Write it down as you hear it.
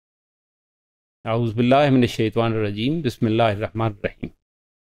Auzubillahiminash-shaytanir-rajim. Bismillahir-rahmanir-rahim.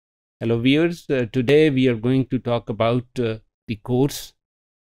 Hello viewers, today we are going to talk about the course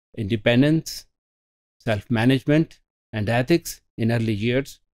Independence, Self-Management and Ethics in Early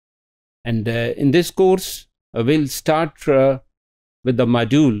Years. And in this course, we'll start with the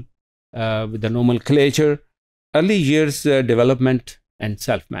module with the nomenclature, Early Years Development and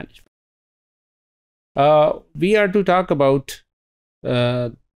Self-Management. We are to talk about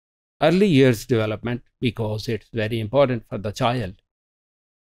early years development because it's very important for the child,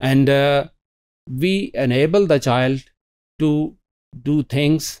 and we enable the child to do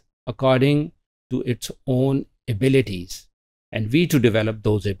things according to its own abilities and we to develop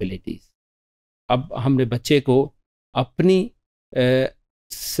those abilities. अब हमने बच्चे को अपनी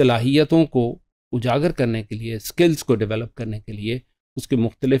सलाहियतों को उजागर करने के लिए, स्किल्स को डेवलप करने के लिए उसके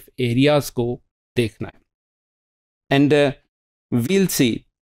मुख्तलिफ एरियाज को देखना है. And we'll see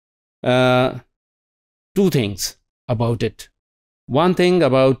two things about it. One thing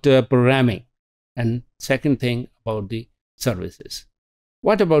about programming and second thing about the services.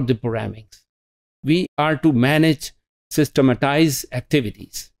 What about the programmings? We are to manage, systematize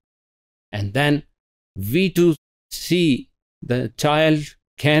activities, and then we to see the child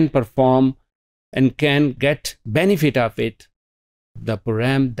can perform and can get benefit of it, the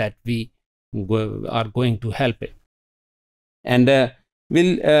program that we are going to help it. And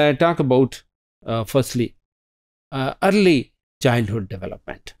we'll talk about firstly early childhood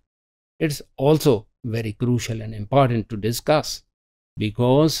development. It's also very crucial and important to discuss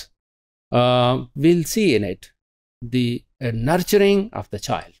because we'll see in it the nurturing of the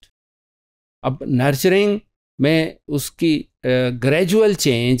child. अब nurturing में उसकी gradual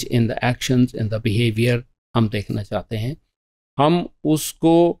change in the actions and the behavior हम देखना चाहते हैं. हम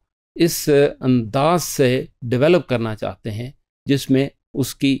उसको इस अंदाज से डेवलप करना चाहते हैं जिसमें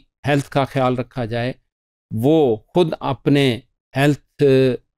उसकी हेल्थ का ख्याल रखा जाए, वो खुद अपने हेल्थ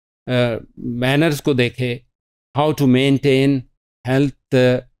मैनर्स को देखे, how to maintain health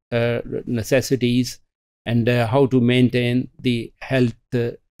necessities and how to maintain the health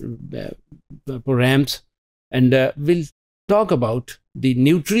programs, and we'll talk about the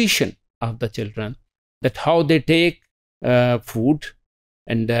nutrition of the children, that how they take food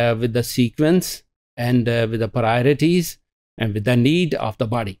and with the sequence and with the priorities and with the need of the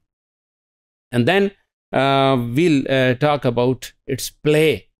body. And then we'll talk about its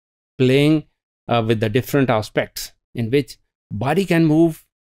playing with the different aspects in which body can move,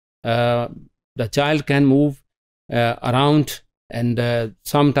 the child can move around, and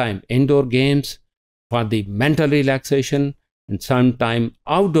sometime indoor games for the mental relaxation and sometime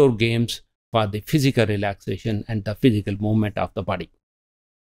outdoor games for the physical relaxation and the physical movement of the body.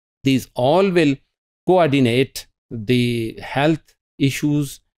 These all will coordinate the health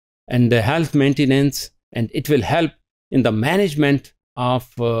issues and the health maintenance, and it will help in the management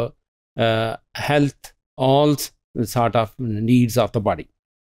of health, all sort of needs of the body.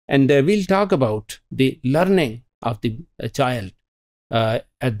 And we'll talk about the learning of the child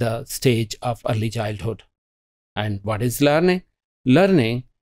at the stage of early childhood. And what is learning? Learning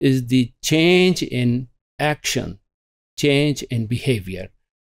is the change in action, change in behavior,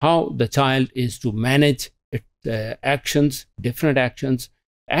 how the child is to manage its actions, different actions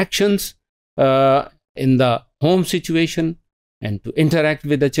in the home situation, and to interact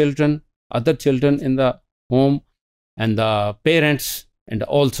with the children, other children in the home, and the parents, and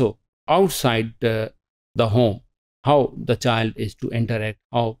also outside the home, how the child is to interact,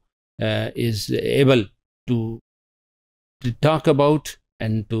 how is able to talk about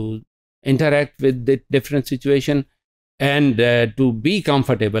and to interact with the different situation, and to be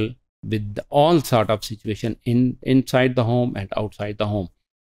comfortable with all sort of situation inside the home and outside the home,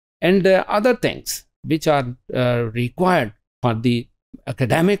 and other things which are required for the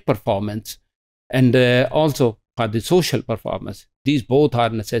academic performance and also for the social performance. These both are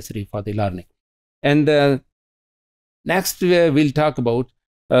necessary for the learning. And next we'll talk about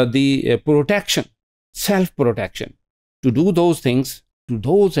the protection, self-protection, to do those things, to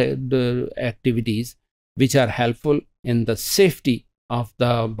those activities which are helpful in the safety of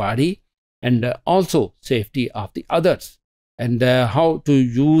the body and also safety of the others, and how to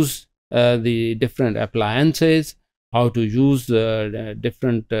use the different appliances, how to use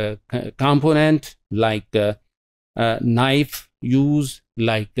different components like knife use,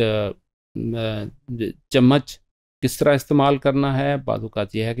 like चम्मच किस तरह इस्तेमाल करना है. बाज़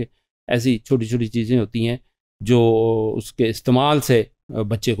औक़ात ये है कि ऐसी छोटी छोटी चीज़ें होती हैं जो उसके इस्तेमाल से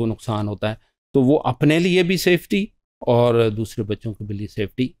बच्चे को नुकसान होता है, तो वो अपने लिए भी सेफ्टी और दूसरे बच्चों के लिए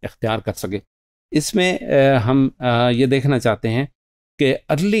सेफ्टी इख्तियार कर सके. इसमें हम ये देखना चाहते हैं कि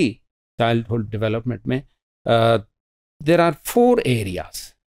अर्ली चाइल्डहुड डेवलपमेंट में there are 4 areas.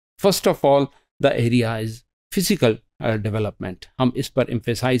 First of all the area is physical development. हम इस पर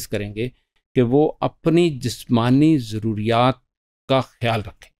एम्फेसाइज करेंगे कि वो अपनी जिस्मानी ज़रूरियात का ख्याल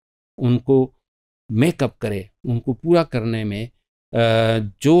रखें, उनको मेकअप करे, उनको पूरा करने में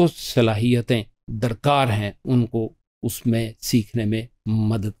जो सलाहियतें दरकार हैं उनको उसमें सीखने में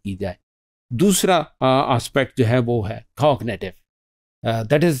मदद की जाए. दूसरा आस्पेक्ट जो है वो है cognitive.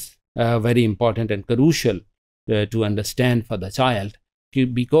 That is very important and crucial to understand for the child,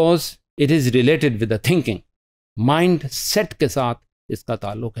 because it is related with the thinking. Mind set के साथ इसका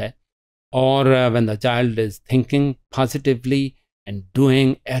ताल्लुक है. और when the child is thinking positively and doing,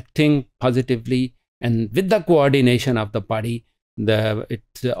 acting positively, and with the coordination of the body,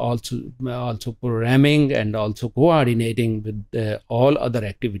 it's also programming and also coordinating with all other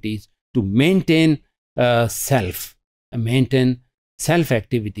activities to maintain self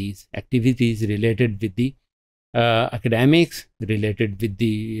activities related with the academics, related with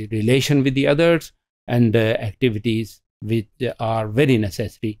the relation with the others, and activities which are very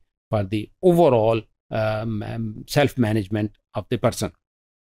necessary for the overall self-management of the person.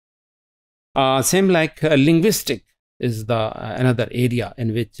 Same like linguistic is the another area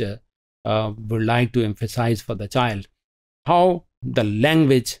in which would like to emphasize for the child how the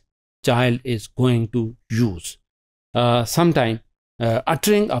language child is going to use. Sometimes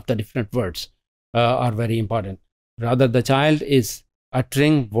uttering of the different words are very important. Rather, the child is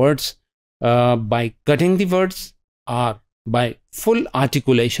uttering words by cutting the words or by full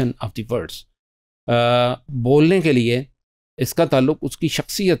articulation of the words. बोलने के लिए इसका ताल्लुक उसकी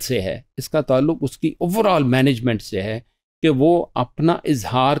शख्सियत से है, इसका ताल्लुक उसकी ओवरऑल मैनेजमेंट से है कि वो अपना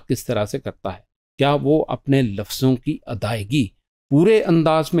इजहार किस तरह से करता है. क्या वो अपने लफ्ज़ों की अदायगी पूरे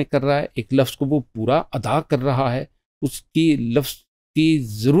अंदाज में कर रहा है, एक लफ्ज़ को वो पूरा अदा कर रहा है, उसकी लफ्ज़ की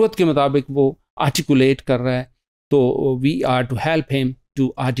ज़रूरत के मुताबिक वो आर्टिकुलेट कर रहा है. तो we are to help him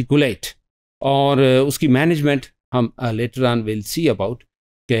to articulate. और उसकी मैनेजमेंट हम later on will see about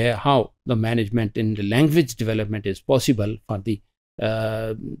how the management in the language development is possible for the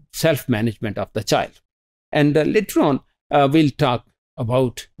self-management of the child. And later on, we'll talk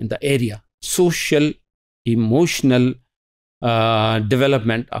about in the area social emotional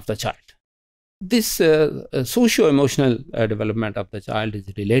development of the child. This socio-emotional development of the child is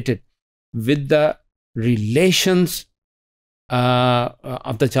related with the relations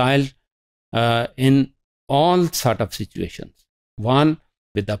of the child in all sort of situations. One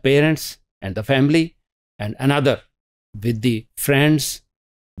with the parents and the family, and another with the friends,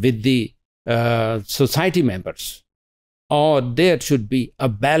 with the society members. Or there should be a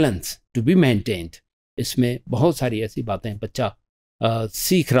balance to be maintained. इसमें बहुत सारी ऐसी बातें बच्चा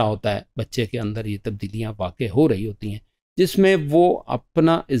सीख रहा होता है, बच्चे के अंदर ये तब्दीलियाँ वाक़ई हो रही होती हैं जिसमें वो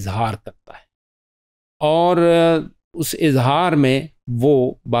अपना इजहार करता है, और उस इजहार में वो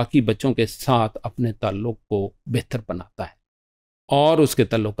बाकी बच्चों के साथ अपने ताल्लुक़ को बेहतर बनाता है, और उसके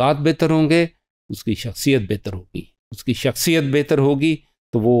ताल्लुकात बेहतर होंगे, उसकी शख्सियत बेहतर होगी. उसकी शख्सियत बेहतर होगी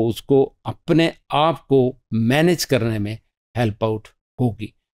तो वो उसको अपने आप को मैनेज करने में हेल्प आउट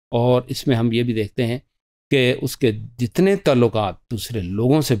होगी. और इसमें हम ये भी देखते हैं कि उसके जितने ताल्लुकात दूसरे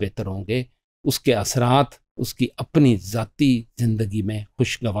लोगों से बेहतर होंगे, उसके असरात उसकी अपनी ज़ाती ज़िंदगी में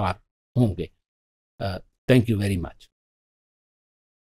खुशगवार होंगे. Thank you very much.